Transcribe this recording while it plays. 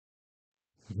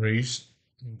Grace,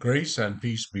 grace and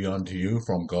peace be unto you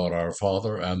from God our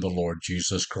Father and the Lord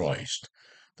Jesus Christ.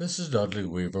 This is Dudley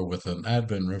Weaver with an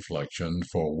Advent reflection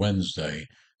for Wednesday,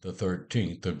 the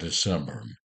 13th of December.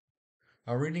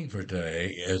 Our reading for today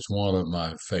is one of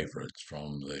my favorites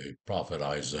from the prophet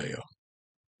Isaiah.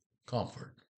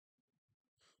 Comfort.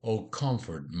 O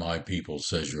comfort my people,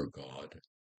 says your God.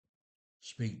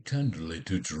 Speak tenderly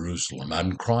to Jerusalem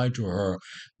and cry to her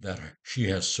that she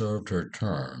has served her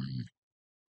term,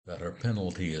 that her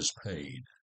penalty is paid,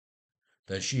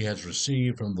 that she has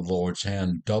received from the Lord's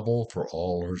hand double for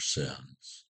all her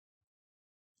sins.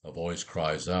 A voice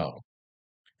cries out,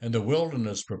 in the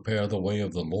wilderness prepare the way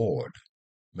of the Lord.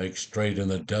 Make straight in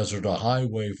the desert a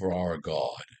highway for our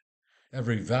God.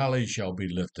 Every valley shall be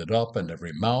lifted up, and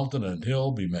every mountain and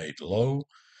hill be made low.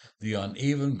 The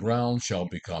uneven ground shall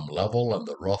become level, and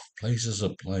the rough places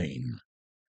a plain.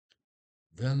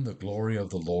 Then the glory of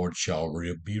the Lord shall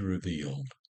be revealed,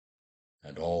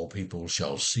 and all people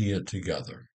shall see it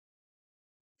together.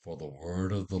 For the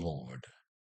word of the Lord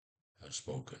has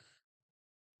spoken.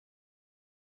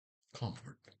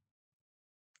 Comfort.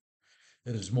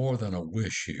 It is more than a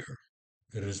wish here.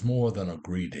 It is more than a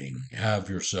greeting. Have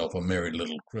yourself a merry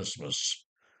little Christmas.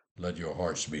 Let your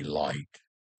hearts be light.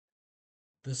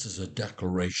 This is a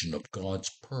declaration of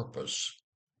God's purpose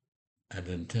and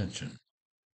intention.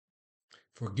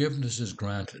 Forgiveness is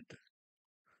granted.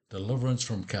 Deliverance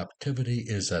from captivity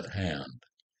is at hand.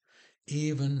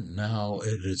 Even now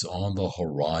it is on the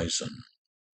horizon.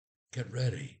 Get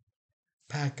ready.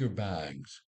 Pack your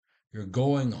bags. You're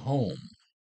going home.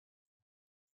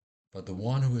 But the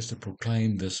one who is to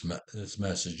proclaim this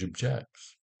message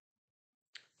objects.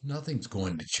 Nothing's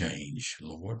going to change,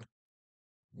 Lord.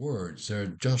 Words, they're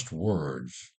just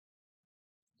words.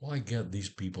 Why get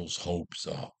these people's hopes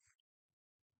up?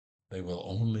 They will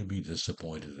only be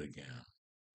disappointed again.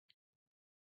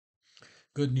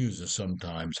 Good news is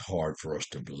sometimes hard for us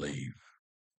to believe.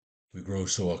 We grow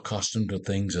so accustomed to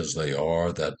things as they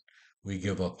are that we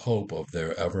give up hope of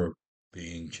there ever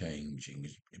being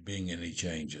any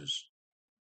changes.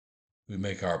 We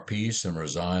make our peace and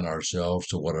resign ourselves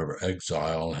to whatever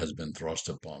exile has been thrust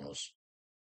upon us.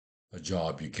 A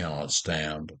job you cannot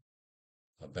stand,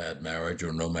 a bad marriage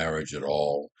or no marriage at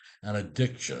all, an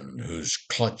addiction whose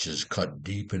clutches cut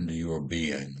deep into your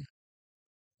being,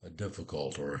 a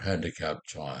difficult or handicapped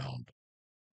child.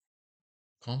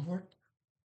 Comfort?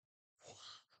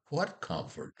 What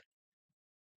comfort?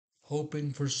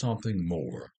 Hoping for something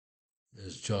more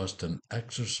is just an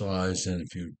exercise in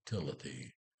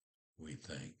futility, we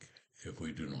think, if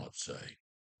we do not say.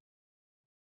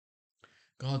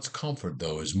 God's comfort,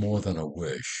 though, is more than a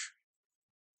wish.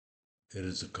 It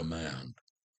is a command.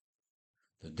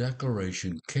 The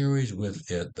declaration carries with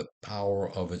it the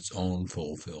power of its own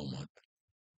fulfillment.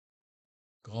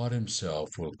 God himself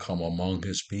will come among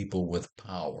his people with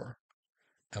power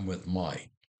and with might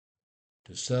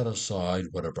to set aside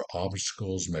whatever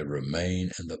obstacles may remain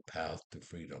in the path to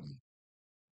freedom.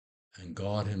 And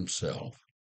God himself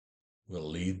will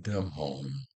lead them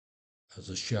home as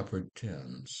a shepherd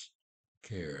tends,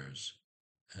 cares,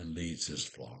 and leads his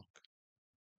flock.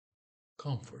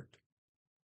 Comfort.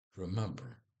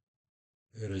 Remember,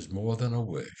 it is more than a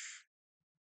wish.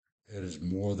 It is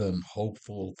more than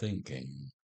hopeful thinking.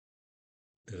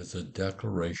 It is a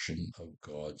declaration of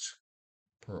God's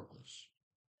purpose.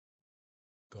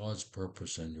 God's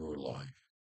purpose in your life.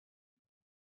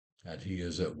 And he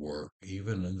is at work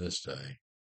even in this day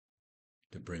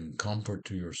to bring comfort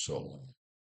to your soul,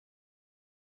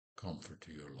 comfort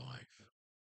to your life.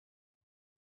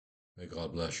 May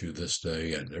God bless you this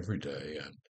day and every day,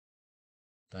 and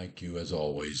thank you as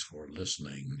always for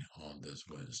listening on this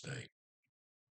Wednesday.